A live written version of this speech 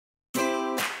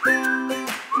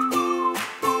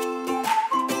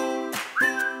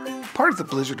Part of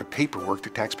the blizzard of paperwork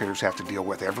that taxpayers have to deal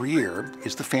with every year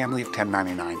is the family of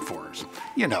 1099 forms.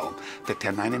 You know, the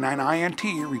 1099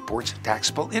 INT reports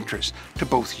taxable interest to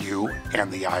both you and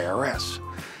the IRS.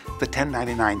 The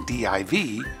 1099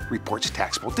 DIV reports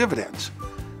taxable dividends.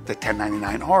 The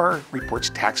 1099-R reports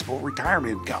taxable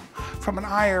retirement income from an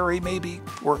IRA maybe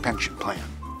or a pension plan.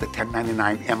 The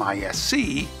 1099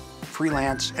 MISC,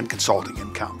 freelance and consulting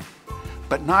income.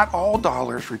 But not all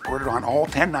dollars reported on all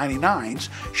 1099s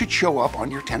should show up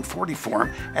on your 1040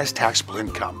 form as taxable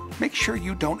income. Make sure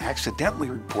you don't accidentally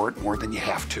report more than you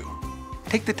have to.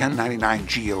 Take the 1099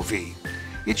 GOV.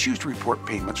 It's used to report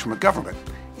payments from a government,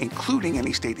 including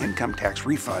any state income tax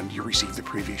refund you received the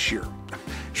previous year.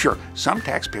 Sure, some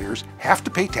taxpayers have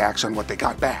to pay tax on what they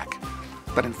got back,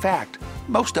 but in fact,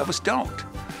 most of us don't.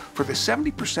 For the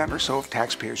 70% or so of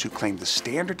taxpayers who claimed the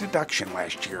standard deduction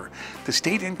last year, the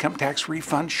state income tax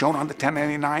refund shown on the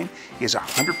 1099 is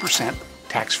 100%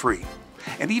 tax-free.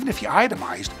 And even if you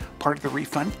itemized, part of the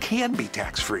refund can be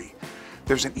tax-free.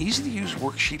 There's an easy-to-use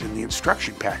worksheet in the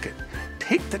instruction packet.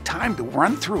 Take the time to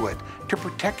run through it to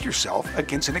protect yourself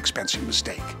against an expensing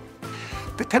mistake.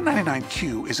 The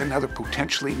 1099-Q is another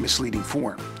potentially misleading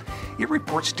form. It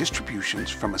reports distributions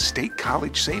from a state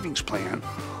college savings plan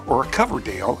or a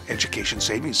Coverdale education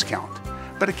savings account.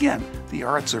 But again, the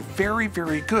odds are very,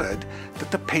 very good that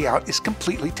the payout is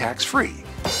completely tax-free.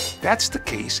 That's the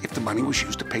case if the money was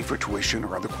used to pay for tuition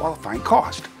or other qualifying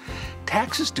cost.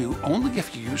 Tax is due only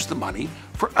if you use the money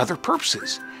for other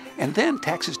purposes. And then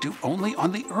tax is due only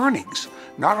on the earnings,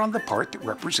 not on the part that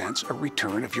represents a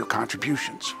return of your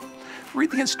contributions.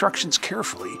 Read the instructions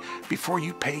carefully before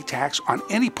you pay tax on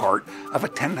any part of a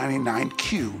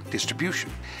 1099-Q distribution.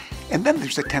 And then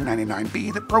there's the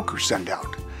 1099-B that brokers send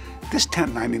out. This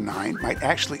 1099 might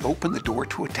actually open the door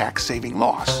to a tax-saving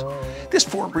loss. This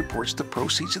form reports the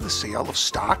proceeds of the sale of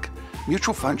stock,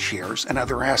 mutual fund shares, and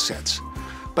other assets.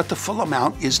 But the full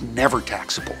amount is never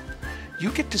taxable.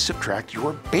 You get to subtract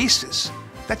your basis.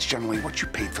 That's generally what you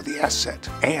paid for the asset.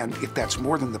 And if that's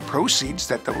more than the proceeds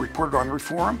that are reported on the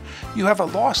form, you have a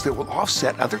loss that will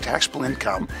offset other taxable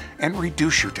income and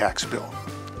reduce your tax bill.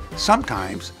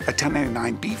 Sometimes a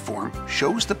 1099-B form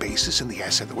shows the basis in the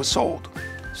asset that was sold.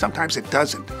 Sometimes it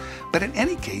doesn't. But in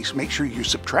any case, make sure you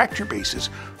subtract your basis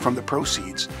from the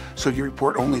proceeds so you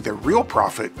report only the real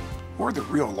profit or the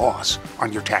real loss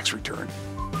on your tax return.